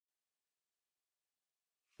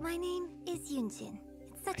My name is Yunjin.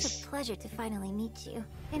 It's such Nice. a pleasure to finally meet you,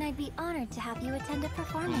 and I'd be honored to have you attend a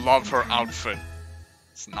performance Love her sometime. outfit.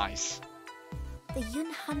 It's nice. The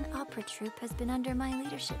Yunhan Opera Troupe has been under my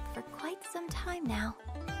leadership for quite some time now.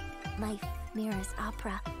 Life mirrors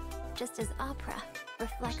opera, just as opera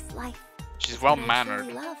reflects life. She's It's well what I mannered.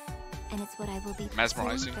 truly love, and it's what I will be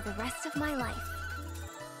Mesmerizing. pursuing for the rest of my life.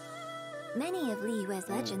 Many of Liyue's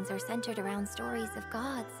legends are centered around stories of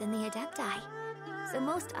gods and the Adepti, so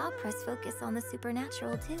most operas focus on the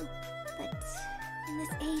supernatural too. But in this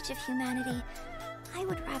age of humanity, I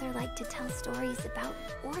would rather like to tell stories about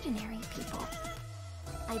ordinary people.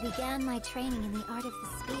 I began my training in the art of the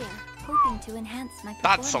spear, hoping to enhance my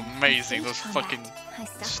performance. That's amazing, in those stage fucking combat. I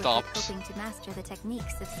stuck stops. with it, hoping to master the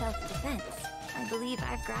techniques of self-defense. I believe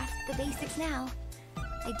I've grasped the basics now.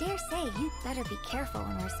 I dare say you'd better be careful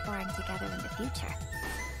when we're sparring together in the future.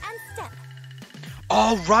 And step.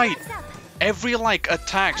 All right. Heads up. Every like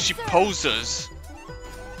attack she poses.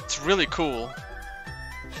 It's really cool.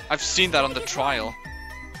 I've seen that on the trial.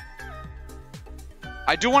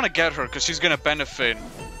 I do want to get her because she's gonna benefit.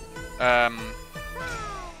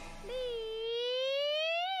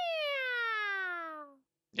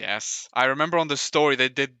 Yes, I remember on the story they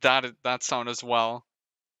did that sound as well.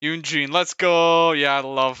 Yunjin, let's go! Yeah, I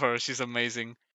love her. She's amazing.